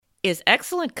Is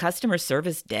excellent customer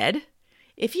service dead?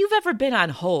 If you've ever been on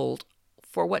hold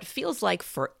for what feels like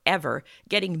forever,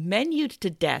 getting menued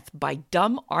to death by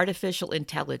dumb artificial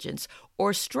intelligence,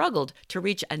 or struggled to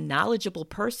reach a knowledgeable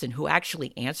person who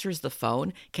actually answers the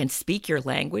phone, can speak your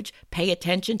language, pay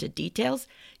attention to details,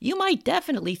 you might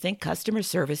definitely think customer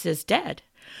service is dead.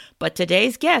 But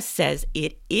today's guest says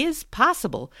it is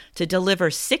possible to deliver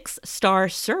 6-star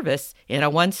service in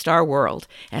a 1-star world.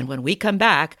 And when we come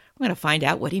back, we're going to find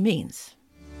out what he means.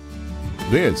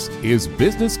 This is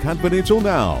Business Confidential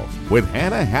Now with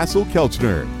Hannah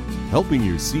Hassel-Kelchner, helping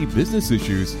you see business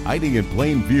issues hiding in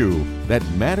plain view that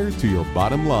matter to your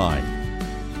bottom line.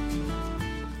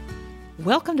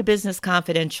 Welcome to Business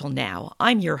Confidential Now.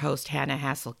 I'm your host, Hannah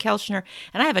Hassel-Kelchner,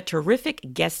 and I have a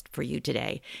terrific guest for you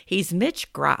today. He's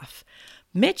Mitch Graff.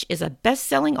 Mitch is a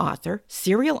best-selling author,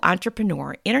 serial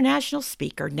entrepreneur, international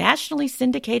speaker, nationally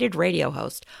syndicated radio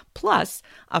host, plus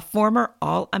a former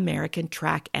All-American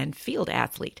track and field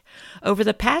athlete. Over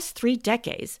the past 3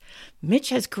 decades, Mitch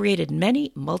has created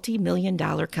many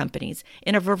multi-million-dollar companies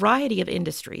in a variety of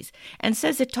industries and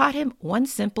says it taught him one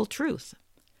simple truth.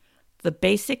 The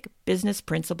basic business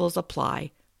principles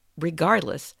apply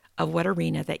regardless of what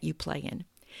arena that you play in.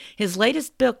 His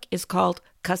latest book is called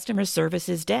Customer Service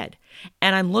is Dead,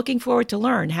 and I'm looking forward to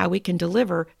learn how we can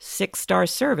deliver 6-star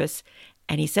service,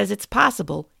 and he says it's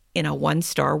possible in a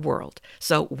 1-star world.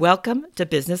 So welcome to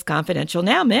Business Confidential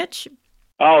Now, Mitch.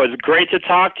 Oh, it's great to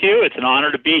talk to you. It's an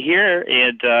honor to be here.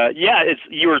 And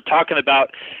you were talking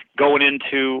about going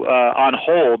into on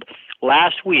hold.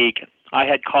 Last week, I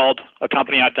had called a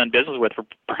company I've done business with for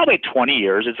probably 20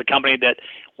 years. It's a company that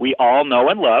we all know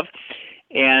and love.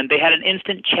 And they had an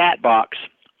instant chat box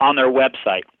on their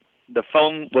website. The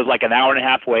phone was like an hour and a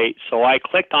half wait, so I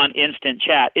clicked on instant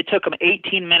chat. It took them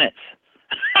 18 minutes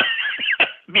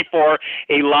before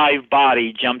a live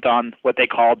body jumped on what they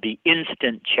called the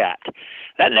instant chat.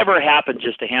 That never happened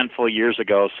just a handful of years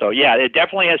ago. So, yeah, it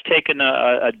definitely has taken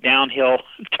a downhill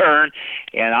turn,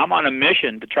 and I'm on a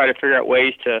mission to try to figure out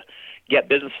ways to get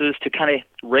businesses to kind of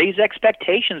raise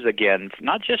expectations again,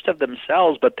 not just of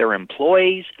themselves, but their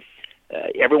employees,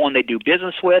 everyone they do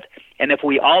business with. And if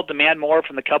we all demand more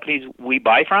from the companies we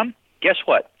buy from, guess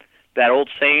what? That old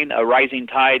saying, a rising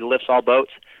tide lifts all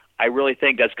boats, I really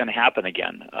think that's going to happen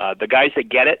again. The guys that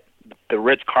get it, the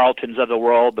Ritz-Carltons of the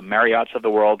world, the Marriotts of the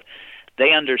world,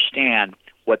 they understand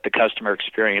what the customer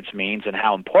experience means and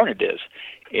how important it is.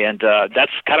 And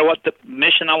that's kind of what the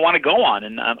mission I want to go on.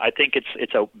 And I think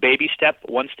it's a baby step,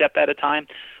 one step at a time.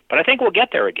 But I think we'll get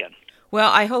there again. Well,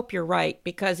 I hope you're right,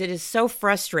 because it is so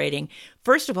frustrating.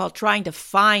 First of all, trying to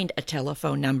find a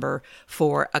telephone number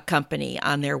for a company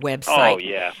on their website. Oh,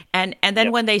 yeah. And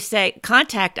then when they say,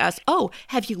 contact us,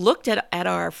 have you looked at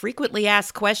our frequently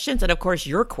asked questions? And of course,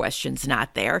 your question's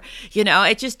not there. You know,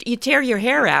 it just, you tear your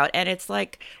hair out. And it's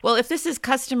like, well, if this is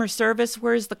customer service,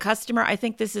 where's the customer? I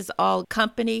think this is all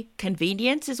company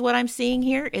convenience is what I'm seeing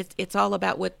here. It's all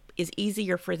about what is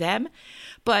easier for them.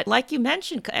 But like you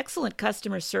mentioned, excellent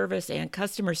customer service and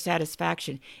customer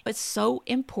satisfaction is so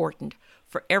important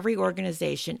for every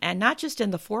organization, and not just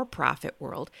in the for-profit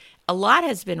world. A lot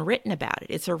has been written about it.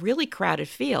 It's a really crowded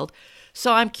field.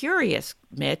 So I'm curious,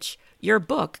 Mitch, your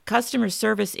book, Customer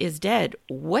Service is Dead,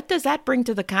 what does that bring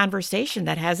to the conversation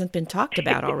that hasn't been talked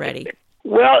about already?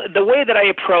 Well, the way that I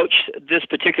approached this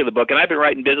particular book, and I've been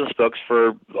writing business books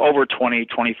for over 20,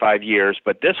 25 years,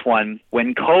 but this one,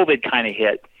 when COVID kind of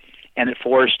hit, and it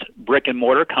forced brick and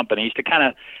mortar companies to kind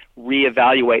of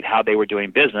reevaluate how they were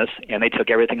doing business, and they took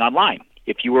everything online.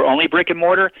 If you were only brick and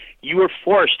mortar, you were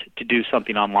forced to do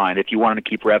something online if you wanted to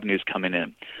keep revenues coming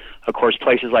in. Of course,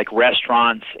 places like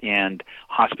restaurants and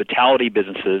hospitality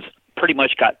businesses pretty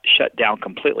much got shut down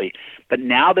completely. But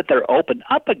now that they're open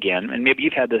up again, and maybe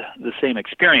you've had the same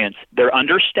experience, they're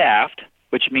understaffed,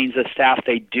 which means the staff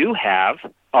they do have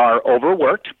are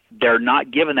overworked. They're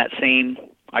not given that same,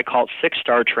 I call it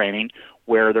 6-star training,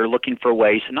 where they're looking for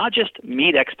ways to not just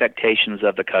meet expectations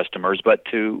of the customers, but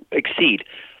to exceed,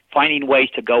 finding ways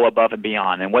to go above and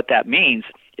beyond. And what that means,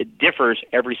 it differs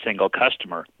every single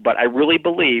customer. But I really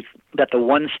believe that the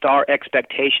 1-star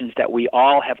expectations that we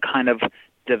all have kind of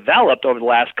developed over the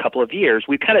last couple of years,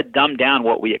 we've kind of dumbed down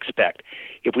what we expect.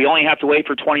 If we only have to wait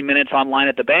for 20 minutes online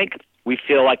at the bank, we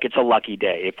feel like it's a lucky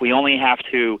day. If we only have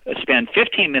to spend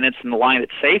 15 minutes in the line at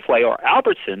Safeway or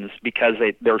Albertsons because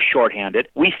they're shorthanded,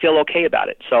 we feel okay about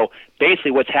it. So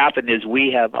basically what's happened is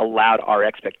we have allowed our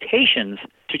expectations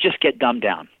to just get dumbed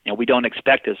down. We don't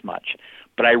expect as much.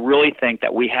 But I really think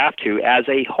that we have to, as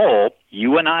a whole,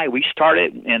 you and I, we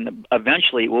started, and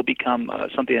eventually it will become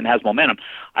something that has momentum.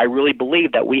 I really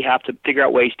believe that we have to figure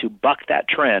out ways to buck that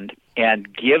trend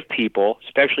and give people,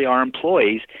 especially our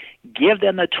employees, give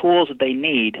them the tools that they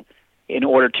need in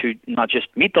order to not just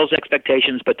meet those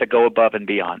expectations, but to go above and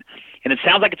beyond. And it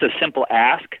sounds like it's a simple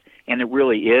ask, and it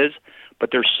really is, but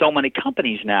there's so many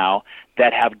companies now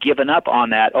that have given up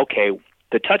on that. Okay,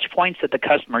 the touch points that the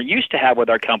customer used to have with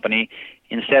our company,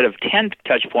 instead of 10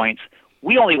 touch points,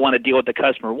 we only want to deal with the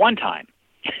customer one time.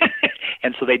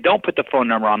 And so they don't put the phone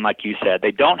number on, like you said. They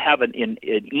don't have an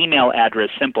email address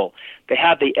simple. They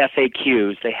have the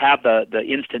FAQs. They have the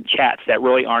instant chats that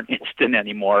really aren't instant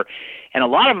anymore. And a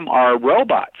lot of them are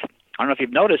robots. I don't know if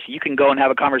you've noticed, you can go and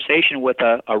have a conversation with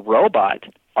a robot,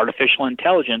 artificial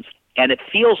intelligence, and it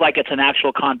feels like it's an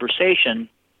actual conversation,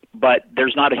 but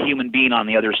there's not a human being on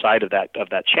the other side of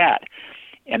that chat.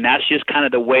 And that's just kind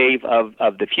of the wave of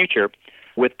the future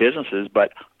with businesses.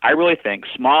 But I really think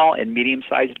small and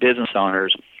medium-sized business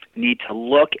owners need to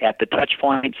look at the touch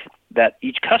points that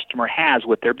each customer has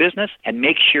with their business and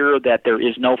make sure that there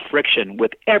is no friction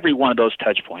with every one of those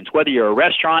touch points. Whether you're a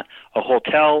restaurant, a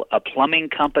hotel, a plumbing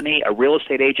company, a real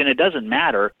estate agent, it doesn't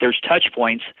matter. There's touch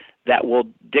points that will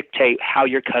dictate how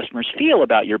your customers feel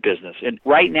about your business. And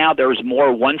right now there's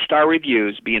more one-star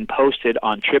reviews being posted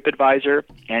on TripAdvisor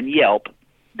and Yelp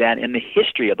than in the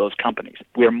history of those companies.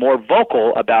 We're more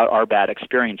vocal about our bad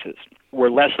experiences. We're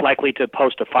less likely to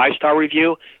post a 5-star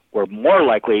review. We're more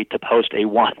likely to post a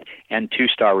 1 and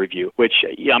 2-star review, which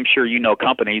I'm sure you know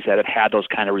companies that have had those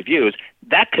kind of reviews.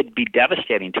 That could be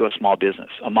devastating to a small business.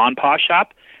 A mom and pop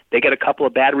shop, they get a couple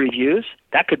of bad reviews,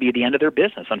 that could be the end of their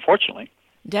business, unfortunately.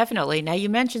 Definitely. Now, you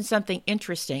mentioned something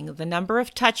interesting, the number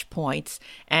of touch points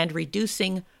and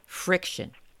reducing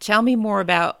friction. Tell me more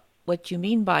about what you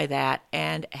mean by that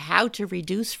and how to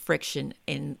reduce friction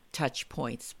in touch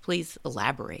points. Please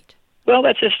elaborate. Well,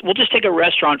 we'll just take a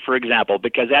restaurant, for example,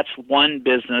 because that's one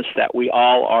business that we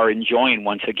all are enjoying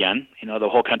once again. You know, the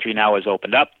whole country now has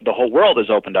opened up. The whole world has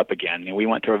opened up again. And we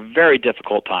went through a very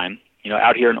difficult time. You know,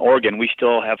 out here in Oregon, we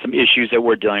still have some issues that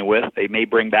we're dealing with. They may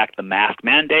bring back the mask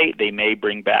mandate. They may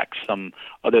bring back some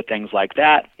other things like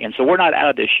that. And so we're not out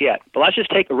of this yet. But let's just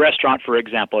take a restaurant, for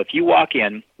example. If you walk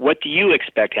in, what do you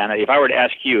expect, Hannah? If I were to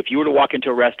ask you, if you were to walk into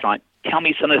a restaurant, tell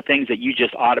me some of the things that you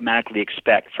just automatically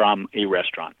expect from a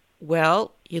restaurant.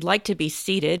 Well, you'd like to be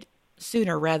seated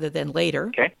sooner rather than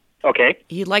later. Okay.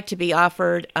 You'd like to be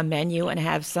offered a menu and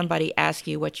have somebody ask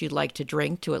you what you'd like to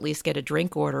drink to at least get a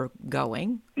drink order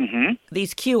going. Mm-hmm.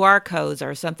 These QR codes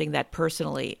are something that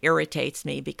personally irritates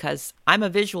me because I'm a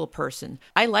visual person.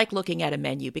 I like looking at a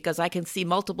menu because I can see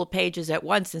multiple pages at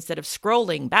once instead of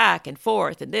scrolling back and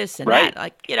forth and this and right. that.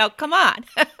 Like, come on.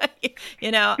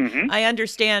 Mm-hmm. I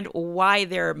understand why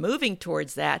they're moving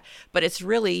towards that, but it's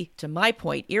really, to my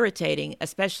point, irritating,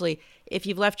 especially if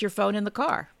you've left your phone in the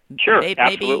car. Sure, maybe,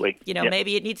 absolutely.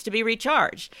 Maybe it needs to be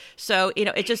recharged. So,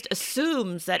 it just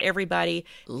assumes that everybody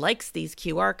likes these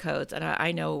QR codes. And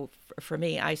I know for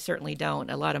me, I certainly don't.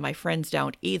 A lot of my friends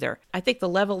don't either. I think the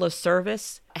level of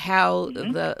service, how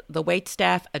the wait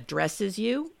staff addresses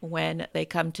you when they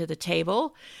come to the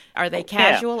table. Are they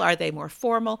casual? Yeah. Are they more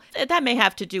formal? That may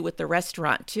have to do with the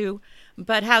restaurant too.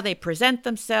 But how they present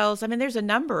themselves, I mean, there's a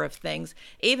number of things.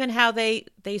 Even how they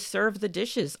serve the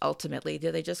dishes ultimately.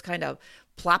 Do they just kind of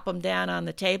plop them down on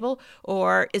the table?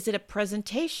 Or is it a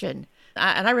presentation?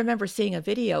 And I remember seeing a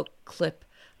video clip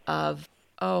of,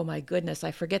 oh my goodness,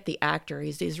 I forget the actor.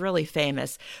 He's really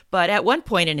famous. But at one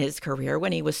point in his career,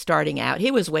 when he was starting out, he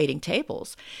was waiting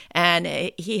tables. And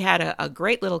he had a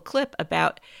great little clip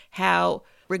about how,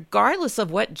 regardless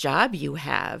of what job you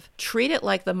have, treat it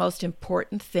like the most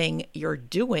important thing you're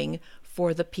doing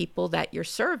for the people that you're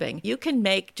serving. You can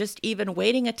make just even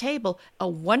waiting a table a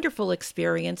wonderful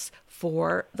experience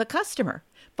for the customer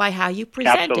by how you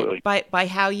present Absolutely. it, by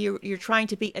how you're trying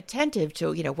to be attentive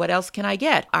to, what else can I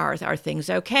get? Are things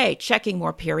okay? Checking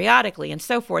more periodically and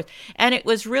so forth. And it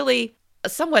was really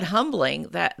somewhat humbling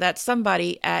that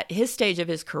somebody at his stage of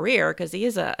his career, because he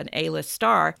is an A-list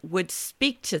star, would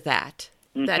speak to that.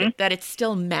 Mm-hmm. That it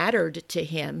still mattered to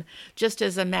him, just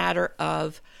as a matter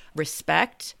of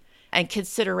respect and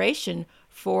consideration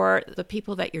for the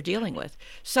people that you're dealing with.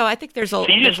 So I think there's a lot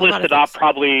of So you just listed off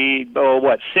probably,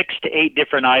 6 to 8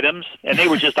 different items, and they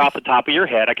were just off the top of your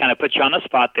head. I kind of put you on the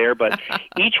spot there, but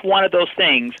each one of those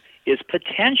things is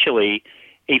potentially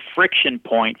a friction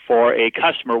point for a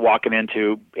customer walking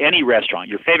into any restaurant,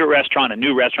 your favorite restaurant, a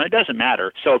new restaurant, it doesn't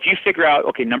matter. So if you figure out,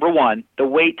 okay, number one, the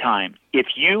wait time. If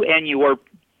you and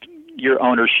your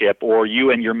ownership or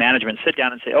you and your management sit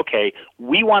down and say, okay,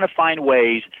 we want to find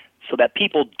ways so that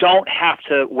people don't have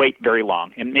to wait very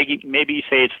long. And maybe you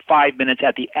say it's 5 minutes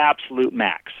at the absolute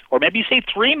max, or maybe you say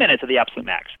 3 minutes at the absolute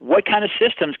max. What kind of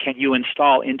systems can you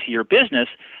install into your business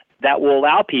that will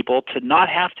allow people to not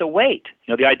have to wait.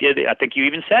 You know, the idea that, I think you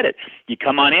even said it, you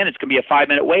come on in, it's going to be a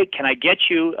 5-minute wait. Can I get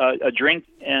you a drink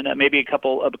and maybe a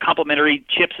couple of complimentary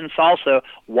chips and salsa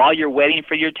while you're waiting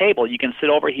for your table? You can sit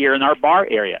over here in our bar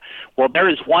area. Well, there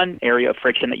is one area of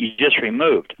friction that you just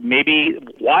removed. Maybe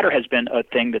water has been a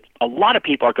thing that a lot of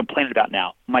people are complaining about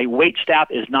now. My wait staff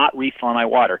is not refilling my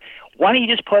water. Why don't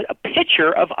you just put a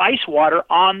pitcher of ice water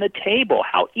on the table?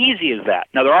 How easy is that?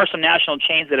 Now, there are some national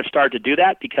chains that have started to do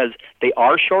that because they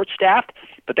are short-staffed,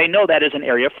 but they know that is an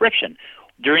area of friction.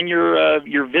 During your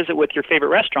visit with your favorite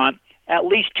restaurant, at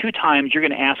least 2 times you're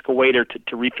going to ask a waiter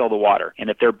to refill the water.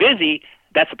 And if they're busy,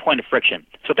 that's a point of friction.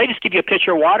 So if they just give you a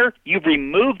pitcher of water, you've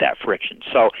removed that friction.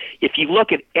 So if you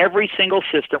look at every single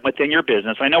system within your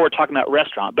business, I know we're talking about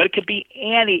restaurant, but it could be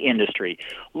any industry.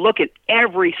 Look at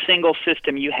every single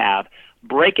system you have,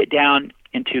 break it down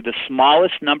into the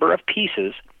smallest number of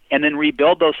pieces, and then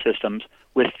rebuild those systems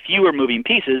with fewer moving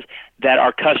pieces that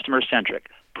are customer-centric,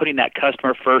 putting that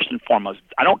customer first and foremost.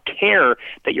 I don't care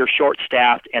that you're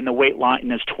short-staffed and the wait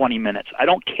line is 20 minutes. I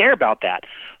don't care about that.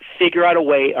 Figure out a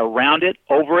way around it,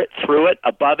 over it, through it,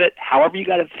 above it, however you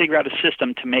got to figure out a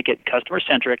system to make it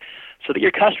customer-centric so that your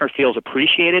customer feels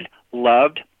appreciated,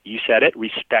 loved, you said it,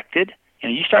 respected,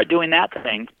 and you start doing that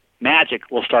thing, magic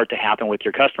will start to happen with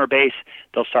your customer base.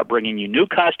 They'll start bringing you new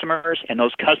customers, and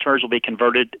those customers will be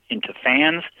converted into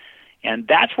fans. And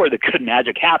that's where the good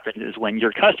magic happens, is when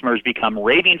your customers become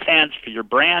raving fans for your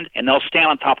brand, and they'll stand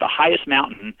on top of the highest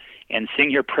mountain and sing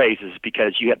your praises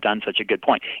because you have done such a good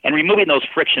point. And removing those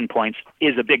friction points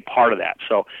is a big part of that.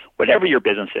 So whatever your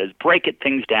business is, break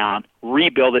things down,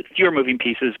 rebuild it, fewer moving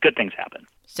pieces, good things happen.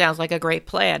 Sounds like a great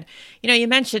plan. You know, you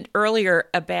mentioned earlier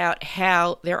about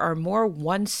how there are more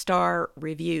 1-star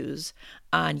reviews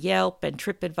on Yelp and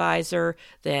TripAdvisor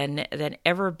than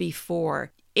ever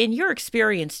before. In your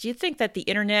experience, do you think that the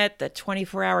internet, the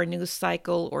 24-hour news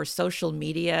cycle, or social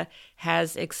media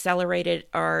has accelerated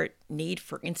our need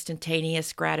for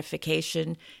instantaneous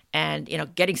gratification and, you know,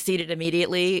 getting seated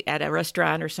immediately at a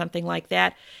restaurant or something like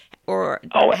that? Or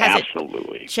has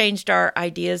absolutely. it changed our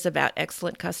ideas about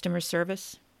excellent customer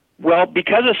service? Well,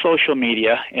 because of social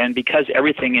media and because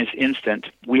everything is instant,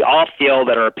 we all feel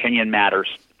that our opinion matters.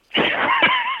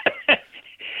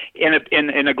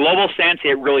 In a global sense,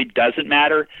 it really doesn't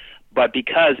matter, but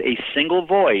because a single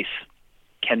voice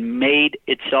can make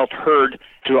itself heard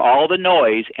through all the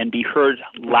noise and be heard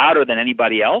louder than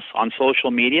anybody else on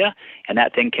social media, and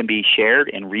that thing can be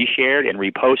shared and reshared and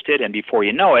reposted, and before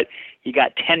you know it, you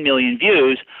got 10 million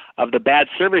views of the bad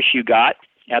service you got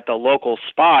at the local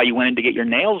spa you went in to get your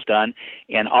nails done,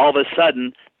 and all of a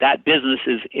sudden that business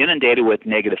is inundated with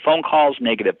negative phone calls,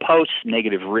 negative posts,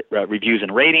 negative reviews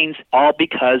and ratings, all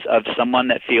because of someone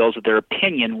that feels that their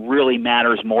opinion really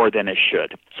matters more than it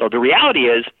should. So the reality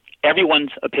is everyone's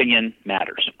opinion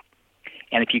matters.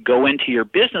 And if you go into your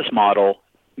business model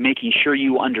making sure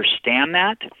you understand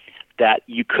that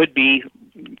you could be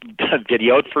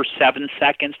videoed for 7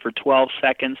 seconds, for 12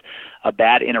 seconds, a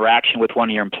bad interaction with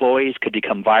one of your employees could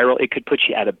become viral. It could put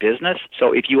you out of business.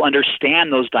 So if you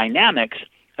understand those dynamics,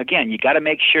 again, you got to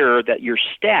make sure that your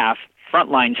staff,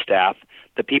 frontline staff,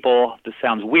 the people, this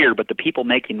sounds weird, but the people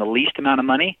making the least amount of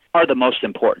money are the most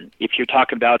important. If you're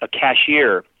talking about a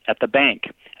cashier at the bank,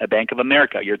 a Bank of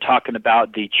America, you're talking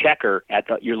about the checker at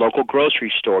your local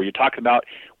grocery store, you're talking about,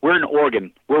 we're in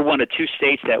Oregon, we're one of 2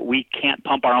 states that we can't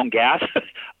pump our own gas.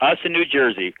 Us in New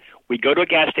Jersey, we go to a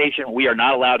gas station, we are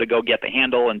not allowed to go get the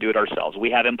handle and do it ourselves. We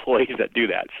have employees that do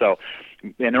that. So,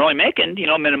 and they're only making,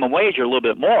 minimum wage or a little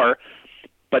bit more,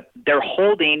 but they're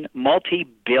holding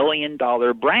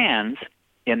multi-billion-dollar brands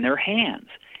in their hands.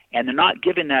 And they're not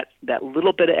giving that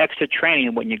little bit of extra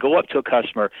training when you go up to a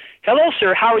customer. Hello,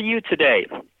 sir, how are you today?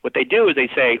 What they do is they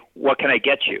say, what can I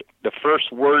get you? The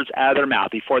first words out of their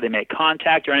mouth before they make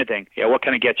contact or anything. Yeah, what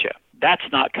can I get you? That's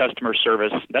not customer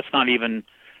service. That's not even,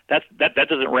 that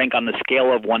doesn't rank on the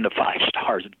scale of 1 to 5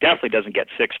 stars. It definitely doesn't get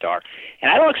 6-star.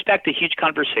 And I don't expect a huge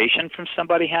conversation from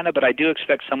somebody, Hannah, but I do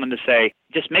expect someone to say,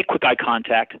 just make quick eye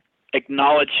contact,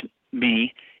 acknowledge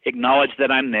me, acknowledge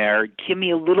that I'm there, give me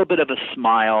a little bit of a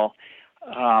smile,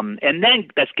 and then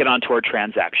let's get on to our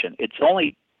transaction. It's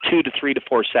only 2 to 3 to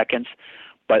 4 seconds,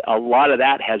 but a lot of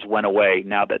that has went away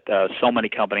now that so many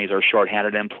companies are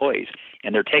shorthanded employees,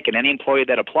 and they're taking any employee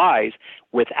that applies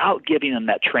without giving them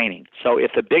that training. So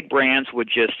if the big brands would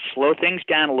just slow things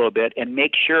down a little bit and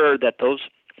make sure that those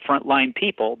frontline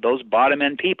people, those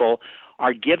bottom-end people,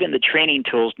 are given the training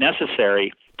tools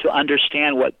necessary to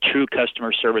understand what true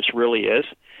customer service really is,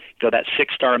 that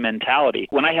 6-star mentality.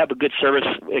 When I have a good service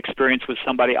experience with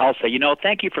somebody, I'll say,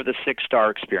 thank you for the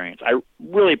 6-star experience. I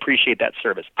really appreciate that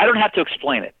service. I don't have to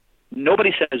explain it.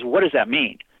 Nobody says, what does that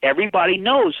mean? Everybody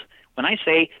knows. When I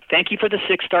say, thank you for the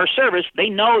 6-star service, they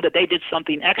know that they did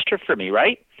something extra for me,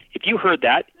 right? If you heard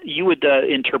that, you would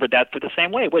interpret that for the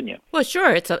same way, wouldn't you? Well,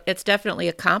 sure. It's definitely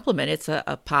a compliment. It's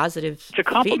a positive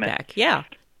feedback. Yeah.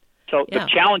 So the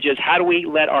challenge is, how do we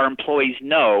let our employees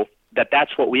know that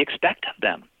that's what we expect of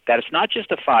them? That it's not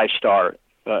just a 5-star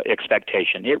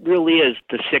expectation. It really is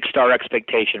the 6-star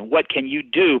expectation. What can you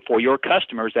do for your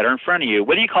customers that are in front of you?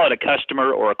 Whether you call it a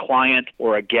customer or a client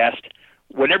or a guest,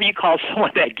 whenever you call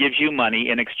someone that gives you money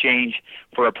in exchange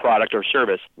for a product or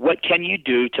service, what can you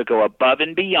do to go above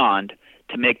and beyond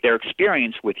to make their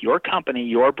experience with your company,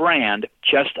 your brand,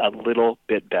 just a little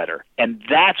bit better? And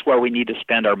that's where we need to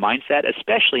spend our mindset,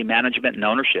 especially management and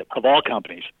ownership of all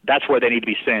companies. That's where they need to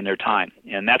be spending their time.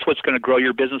 And that's what's going to grow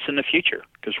your business in the future.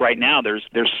 Because right now there's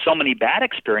so many bad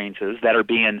experiences that are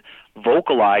being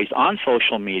vocalized on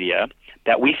social media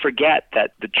that we forget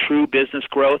that the true business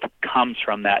growth comes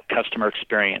from that customer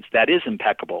experience that is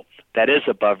impeccable, that is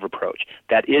above reproach,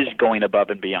 that is going above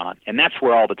and beyond. And that's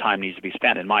where all the time needs to be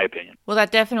spent, in my opinion. Well,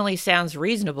 that definitely sounds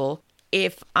reasonable.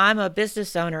 If I'm a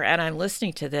business owner and I'm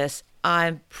listening to this,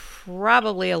 I'm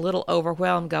probably a little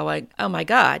overwhelmed going, oh my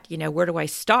God, where do I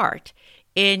start?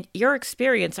 In your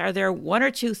experience, are there one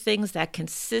or two things that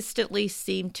consistently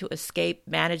seem to escape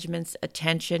management's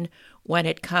attention when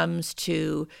it comes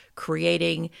to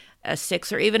creating a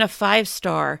 6 or even a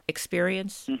 5-star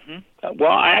experience? Mm-hmm.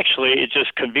 Well, it's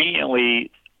just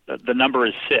conveniently, the number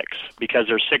is 6 because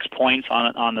there's 6 points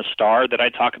on the star that I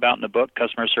talk about in the book,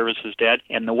 Customer Service is Dead.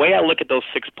 And the way I look at those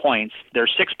 6 points, there are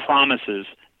 6 promises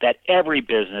that every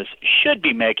business should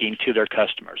be making to their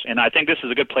customers. And I think this is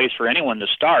a good place for anyone to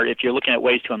start. If you're looking at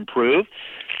ways to improve,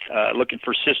 looking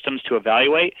for systems to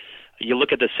evaluate, you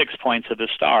look at the 6 points of the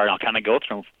star, and I'll kind of go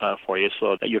through them for you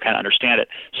so that you kind of understand it.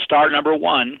 Star number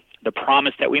 1, the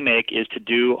promise that we make is to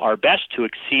do our best to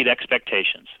exceed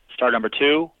expectations. Star number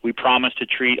 2, we promise to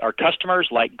treat our customers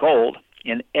like gold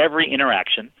in every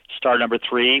interaction. Star number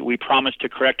 3, we promise to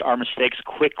correct our mistakes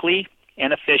quickly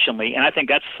and efficiently. And I think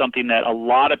that's something that a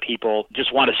lot of people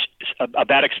just want a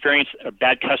bad experience, a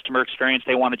bad customer experience.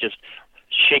 They want to just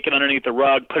shake it underneath the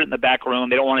rug, put it in the back room.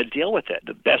 They don't want to deal with it.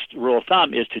 The best rule of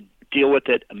thumb is to deal with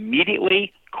it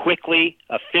immediately, quickly,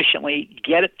 efficiently,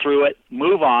 get it through it,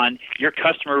 move on. Your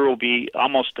customer will be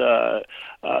almost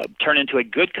turn into a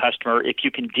good customer if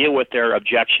you can deal with their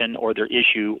objection or their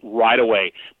issue right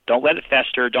away. Don't let it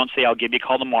fester. Don't say, I'll give you a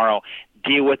call tomorrow.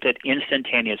 Deal with it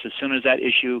instantaneous. As soon as that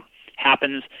issue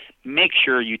happens, make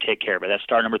sure you take care of it. That's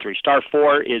star number 3. Star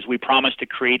 4 is we promise to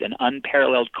create an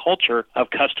unparalleled culture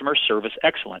of customer service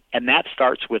excellence. And that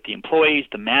starts with the employees,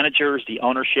 the managers, the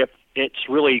ownership. It's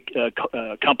really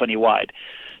company-wide.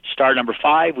 Star number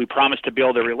 5, we promise to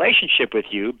build a relationship with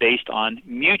you based on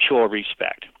mutual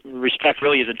respect. Respect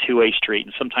really is a two-way street,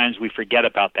 and sometimes we forget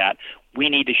about that. We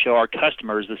need to show our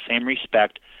customers the same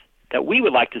respect that we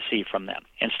would like to see from them.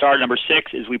 And star number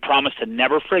 6 is we promise to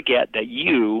never forget that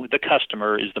you, the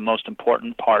customer, is the most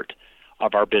important part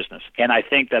of our business. And I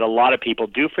think that a lot of people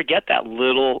do forget that's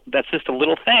just a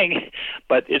little thing,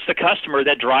 but it's the customer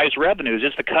that drives revenues.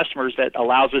 It's the customers that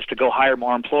allows us to go hire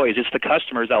more employees. It's the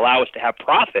customers that allow us to have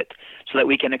profit so that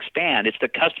we can expand. It's the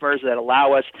customers that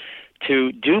allow us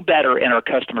to do better in our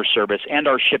customer service and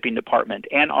our shipping department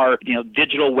and our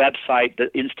digital website,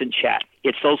 the instant chat.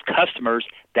 It's those customers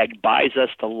that buys us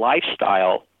the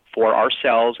lifestyle for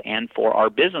ourselves and for our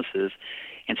businesses.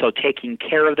 And so taking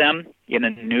care of them in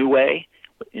a new way,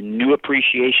 in new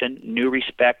appreciation, new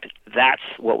respect, that's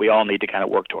what we all need to kind of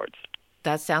work towards.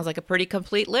 That sounds like a pretty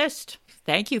complete list.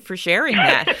 Thank you for sharing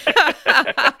that.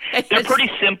 They're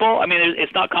pretty simple. I mean,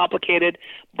 it's not complicated,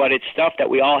 but it's stuff that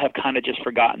we all have kind of just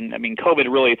forgotten. I mean,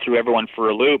 COVID really threw everyone for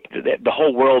a loop. The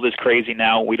whole world is crazy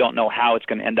now. We don't know how it's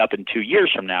going to end up in 2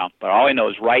 years from now. But all I know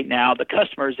is right now, the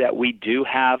customers that we do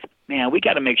have, man, we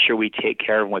got to make sure we take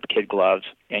care of them with kid gloves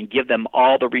and give them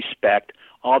all the respect,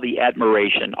 all the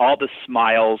admiration, all the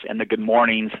smiles and the good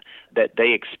mornings that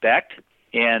they expect.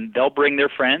 And they'll bring their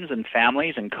friends and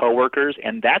families and coworkers,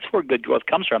 and that's where good growth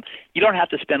comes from. You don't have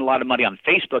to spend a lot of money on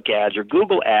Facebook ads or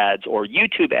Google ads or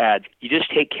YouTube ads. You just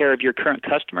take care of your current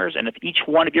customers, and if each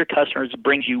one of your customers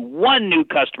brings you one new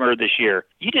customer this year,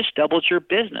 you just doubled your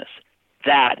business.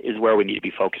 That is where we need to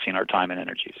be focusing our time and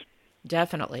energies.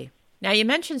 Definitely. Now, you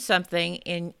mentioned something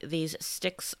in these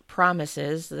 6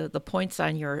 promises, the points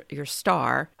on your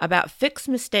star, about fix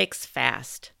mistakes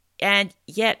fast. And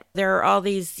yet there are all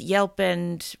these Yelp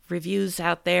and reviews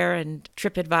out there and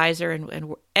TripAdvisor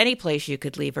and any place you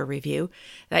could leave a review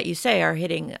that you say are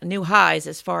hitting new highs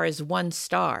as far as 1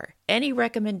 star. Any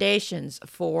recommendations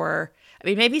for I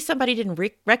mean, maybe somebody didn't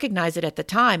recognize it at the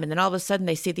time, and then all of a sudden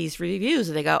they see these reviews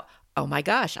and they go, oh my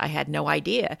gosh, I had no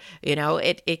idea. You know,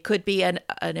 it could be an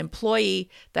employee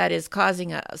that is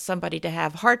causing somebody to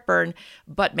have heartburn,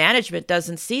 but management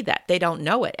doesn't see that. They don't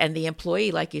know it. And the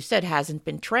employee, like you said, hasn't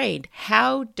been trained.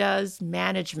 How does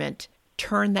management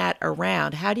turn that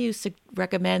around? How do you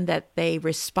recommend that they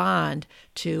respond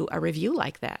to a review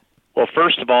like that? Well,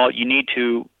 first of all, you need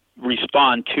to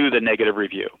respond to the negative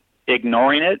review.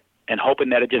 Ignoring it and hoping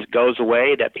that it just goes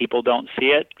away, that people don't see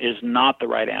it, is not the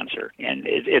right answer. And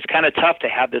it's kind of tough to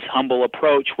have this humble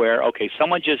approach where, okay,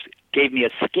 someone just gave me a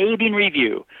scathing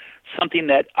review, something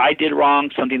that I did wrong,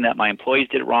 something that my employees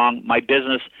did wrong, my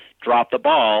business dropped the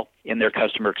ball in their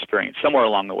customer experience somewhere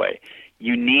along the way.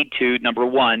 You need to, number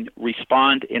one,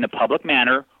 respond in a public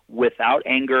manner without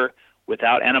anger,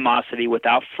 without animosity,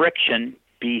 without friction.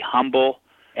 Be humble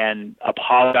and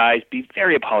apologize, be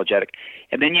very apologetic.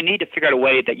 And then you need to figure out a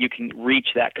way that you can reach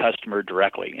that customer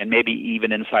directly, and maybe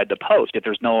even inside the post. If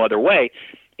there's no other way,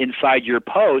 inside your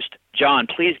post, John,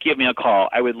 please give me a call.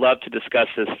 I would love to discuss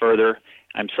this further.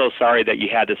 I'm so sorry that you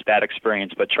had this bad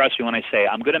experience, but trust me when I say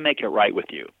I'm going to make it right with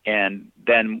you. And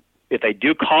then if they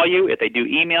do call you, if they do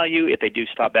email you, if they do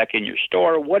stop back in your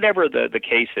store, whatever the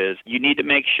case is, you need to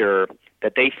make sure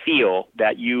that they feel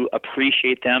that you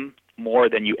appreciate them more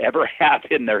than you ever have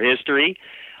in their history,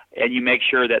 and you make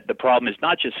sure that the problem is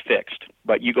not just fixed,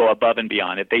 but you go above and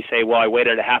beyond. If they say, well, I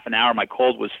waited a half an hour, my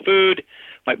food was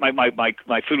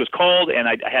cold, and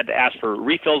I had to ask for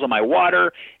refills on my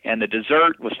water, and the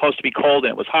dessert was supposed to be cold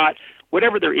and it was hot,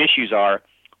 whatever their issues are,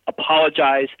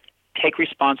 apologize, take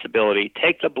responsibility,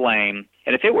 take the blame.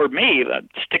 And if it were me,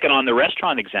 sticking on the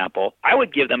restaurant example, I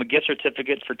would give them a gift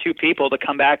certificate for 2 people to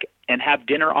come back and have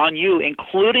dinner on you,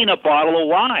 including a bottle of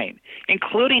wine,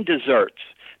 including desserts.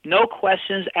 No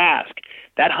questions asked.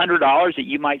 That $100 that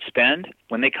you might spend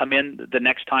when they come in the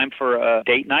next time for a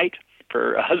date night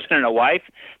for a husband and a wife,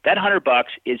 that $100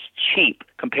 is cheap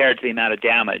compared to the amount of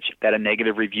damage that a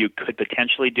negative review could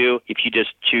potentially do if you just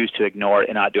choose to ignore it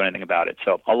and not do anything about it.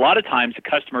 So a lot of times the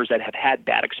customers that have had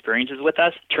bad experiences with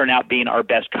us turn out being our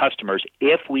best customers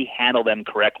if we handle them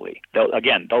correctly. They'll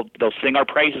sing our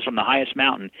praises from the highest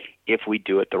mountain if we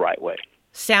do it the right way.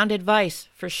 Sound advice,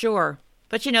 for sure.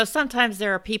 But, you know, sometimes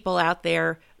there are people out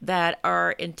there that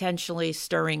are intentionally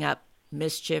stirring up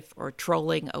mischief or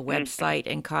trolling a website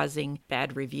and causing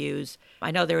bad reviews.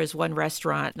 I know there is one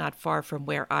restaurant not far from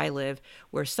where I live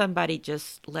where somebody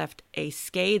just left a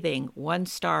scathing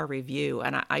 1-star review,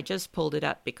 and I just pulled it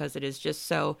up because it is just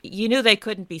so, you knew they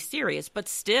couldn't be serious, but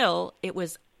still it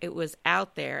was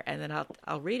out there. And then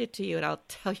I'll read it to you, and I'll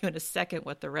tell you in a second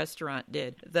what the restaurant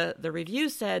did. The review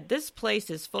said, "This place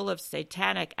is full of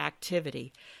satanic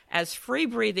activity. As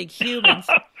free-breathing humans,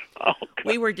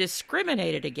 we were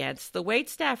discriminated against. The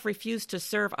waitstaff refused to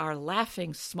serve our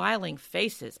laughing, smiling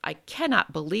faces. I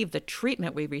cannot believe the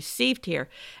treatment we received here,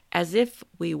 as if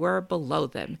we were below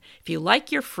them. If you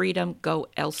like your freedom, go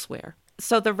elsewhere."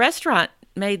 So the restaurant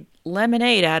made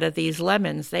lemonade out of these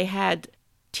lemons. They had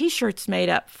T-shirts made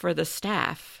up for the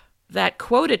staff that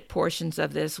quoted portions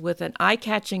of this with an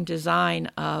eye-catching design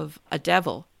of a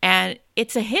devil. And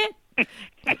it's a hit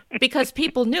because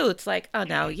people knew. It's like, oh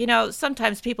no, you know,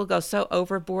 sometimes people go so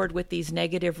overboard with these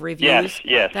negative reviews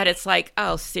that it's like,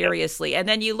 oh, seriously. And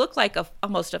then you look like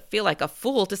feel like a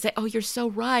fool to say, oh, you're so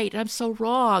right, and I'm so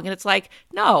wrong. And it's like,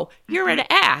 no, you're an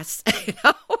ass. You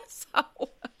know? So...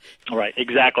 Right,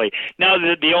 exactly. Now,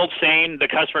 the old saying, the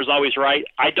customer is always right,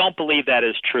 I don't believe that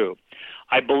is true.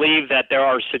 I believe that there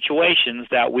are situations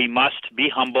that we must be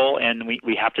humble, and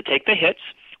we have to take the hits.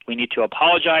 We need to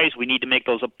apologize. We need to make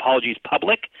those apologies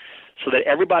public so that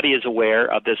everybody is aware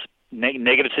of this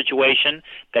negative situation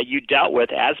that you dealt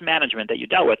with as management that you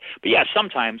dealt with. But yeah,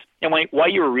 sometimes, and while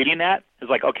you were reading that, it's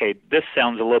like, okay, this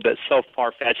sounds a little bit so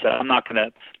far-fetched that I'm not going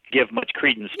to give much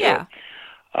credence to it.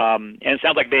 And it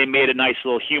sounds like they made a nice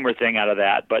little humor thing out of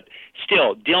that. But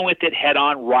still, dealing with it head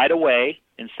on right away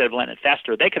instead of letting it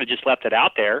fester, they could have just left it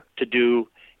out there to do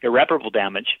irreparable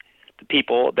damage. The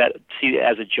people that see it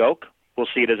as a joke will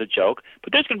see it as a joke.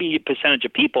 But there's going to be a percentage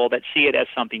of people that see it as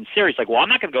something serious. Like, well, I'm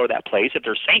not going to go to that place if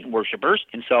they're Satan worshipers.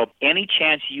 And so any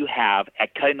chance you have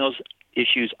at cutting those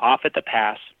issues off at the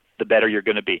pass, the better you're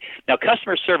going to be. Now,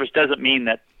 customer service doesn't mean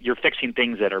that you're fixing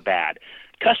things that are bad.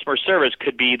 Customer service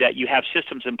could be that you have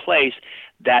systems in place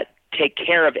that take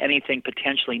care of anything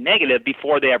potentially negative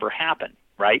before they ever happen,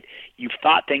 right? You've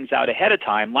thought things out ahead of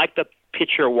time, like the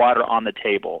pitcher of water on the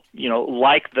table, you know,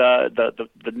 like the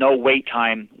no wait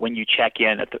time when you check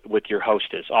in with your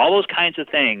hostess. All those kinds of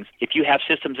things, if you have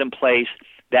systems in place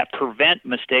that prevent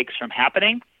mistakes from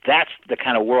happening, that's the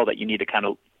kind of world that you need to kind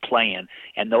of play in.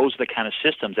 And those are the kind of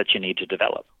systems that you need to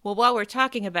develop. Well, while we're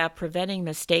talking about preventing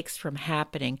mistakes from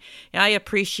happening, I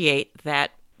appreciate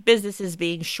that businesses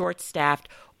being short-staffed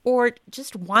or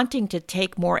just wanting to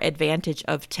take more advantage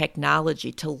of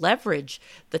technology to leverage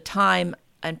the time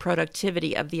and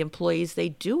productivity of the employees they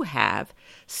do have,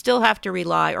 still have to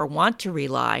rely or want to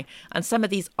rely on some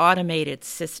of these automated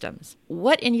systems.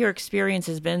 What, in your experience,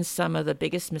 has been some of the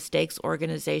biggest mistakes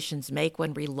organizations make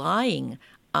when relying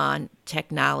on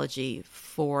technology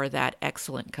for that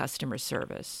excellent customer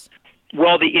service?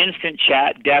 Well, the instant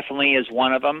chat definitely is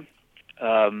one of them.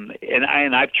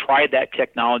 And I've tried that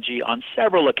technology on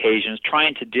several occasions,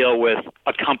 trying to deal with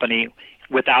a company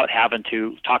without having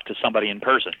to talk to somebody in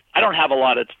person. I don't have a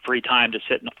lot of free time to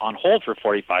sit on hold for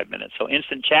 45 minutes, so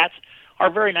instant chats are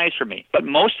very nice for me. But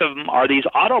most of them are these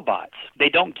Autobots. They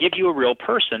don't give you a real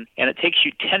person, and it takes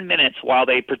you 10 minutes while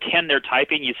they pretend they're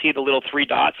typing. You see the little three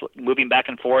dots moving back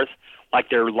and forth like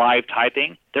they're live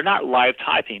typing. They're not live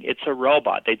typing. It's a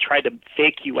robot. They try to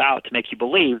fake you out to make you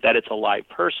believe that it's a live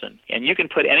person. And you can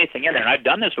put anything in there. And I've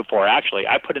done this before, actually.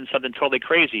 I put in something totally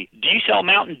crazy. Do you sell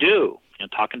Mountain Dew?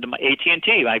 Talking to my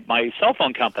AT&T, my cell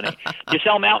phone company. Do you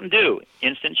sell Mountain Dew?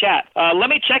 Instant chat.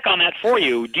 Let me check on that for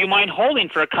you. Do you mind holding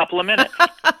for a couple of minutes?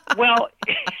 Well,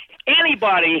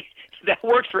 anybody that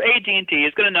works for AT&T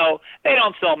is going to know they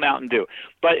don't sell Mountain Dew.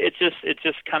 But it's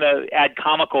just kind of add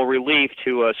comical relief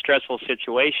to a stressful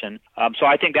situation. So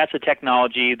I think that's a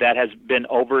technology that has been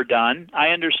overdone. I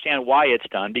understand why it's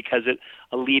done, because it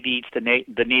alleviates the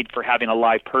need for having a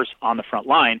live person on the front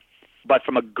line. But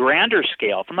from a grander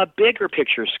scale, from a bigger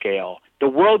picture scale, the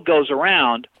world goes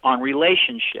around on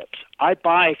relationships. I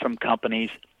buy from companies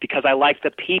because I like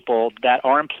the people that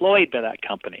are employed by that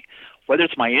company. Whether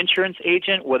it's my insurance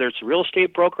agent, whether it's a real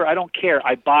estate broker, I don't care.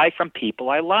 I buy from people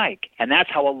I like. And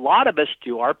that's how a lot of us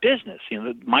do our business.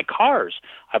 My cars.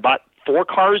 I bought 4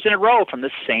 cars in a row from the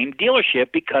same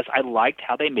dealership because I liked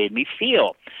how they made me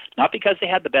feel. Not because they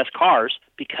had the best cars,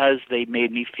 because they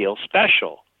made me feel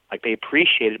special. Like they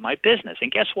appreciated my business.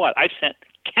 And guess what? I've sent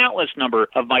countless number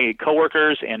of my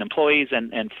coworkers and employees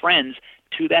and friends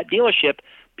to that dealership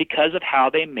because of how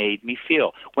they made me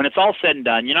feel. When it's all said and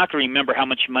done, you're not going to remember how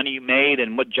much money you made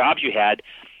and what jobs you had.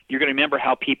 You're going to remember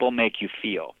how people make you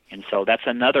feel. And so that's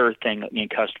another thing in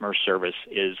customer service,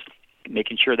 is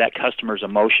making sure that customers'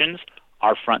 emotions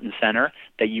are front and center,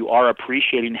 that you are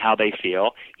appreciating how they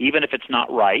feel. Even if it's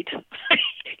not right,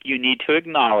 you need to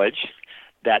acknowledge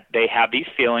that they have these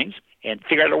feelings and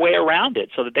figure out a way around it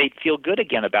so that they feel good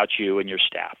again about you and your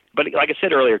staff. But like I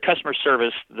said earlier, customer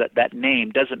service, that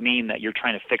name doesn't mean that you're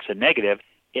trying to fix a negative.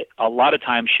 It a lot of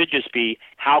times should just be,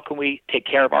 how can we take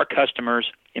care of our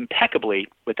customers impeccably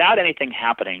without anything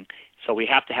happening? So we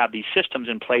have to have these systems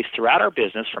in place throughout our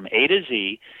business from A to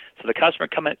Z, so the customer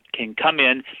can come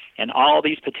in and all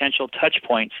these potential touch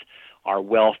points are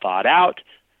well thought out,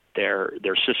 they're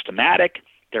systematic,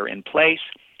 they're in place.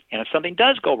 And if something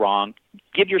does go wrong,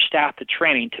 give your staff the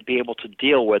training to be able to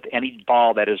deal with any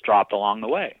ball that is dropped along the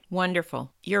way.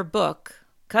 Wonderful. Your book,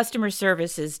 Customer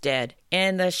Service is Dead.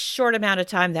 In the short amount of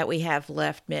time that we have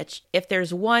left, Mitch, if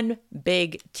there's one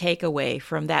big takeaway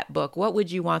from that book, what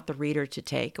would you want the reader to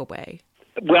take away?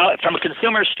 Well, from a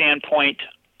consumer standpoint,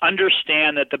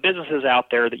 understand that the businesses out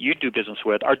there that you do business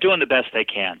with are doing the best they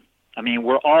can. I mean,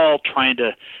 we're all trying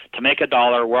to make a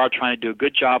dollar. We're all trying to do a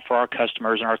good job for our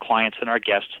customers and our clients and our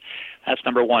guests. That's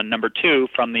number one. Number two,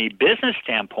 from the business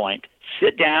standpoint,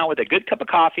 sit down with a good cup of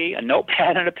coffee, a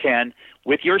notepad and a pen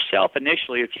with yourself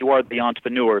initially, if you are the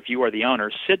entrepreneur, if you are the owner.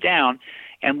 Sit down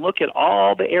and look at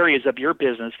all the areas of your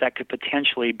business that could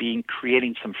potentially be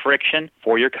creating some friction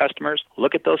for your customers.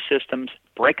 Look at those systems,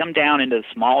 break them down into the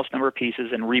smallest number of pieces,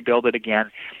 and rebuild it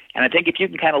again. And I think if you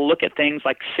can kind of look at things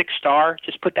like 6-star,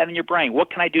 just put that in your brain.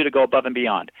 What can I do to go above and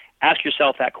beyond? Ask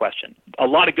yourself that question. A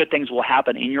lot of good things will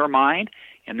happen in your mind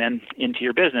and then into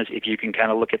your business if you can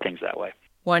kind of look at things that way.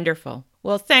 Wonderful.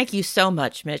 Well, thank you so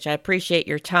much, Mitch. I appreciate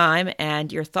your time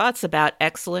and your thoughts about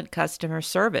excellent customer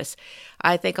service.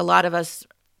 I think a lot of us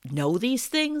know these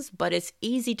things, but it's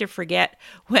easy to forget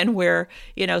when we're,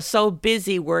 so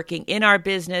busy working in our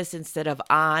business instead of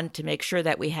on, to make sure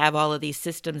that we have all of these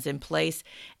systems in place.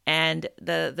 And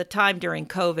the time during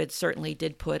COVID certainly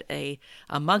did put a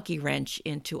monkey wrench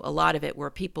into a lot of it,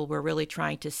 where people were really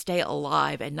trying to stay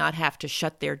alive and not have to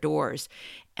shut their doors.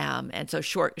 And so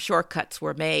shortcuts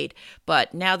were made.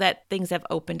 But now that things have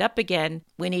opened up again,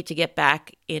 we need to get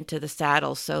back into the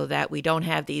saddle so that we don't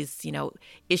have these,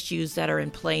 issues that are in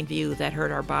plain view that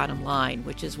hurt our bottom line,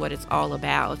 which is what it's all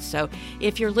about. So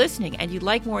if you're listening and you'd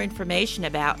like more information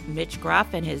about Mitch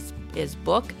Groff and his his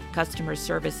book, Customer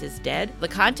Service is Dead. The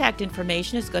contact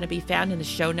information is going to be found in the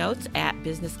show notes at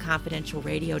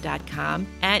businessconfidentialradio.com.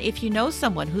 And if you know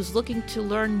someone who's looking to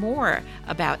learn more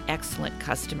about excellent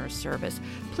customer service,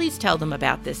 please tell them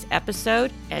about this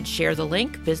episode and share the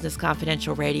link,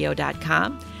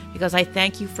 businessconfidentialradio.com, because I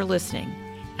thank you for listening.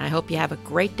 And I hope you have a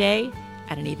great day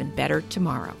and an even better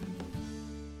tomorrow.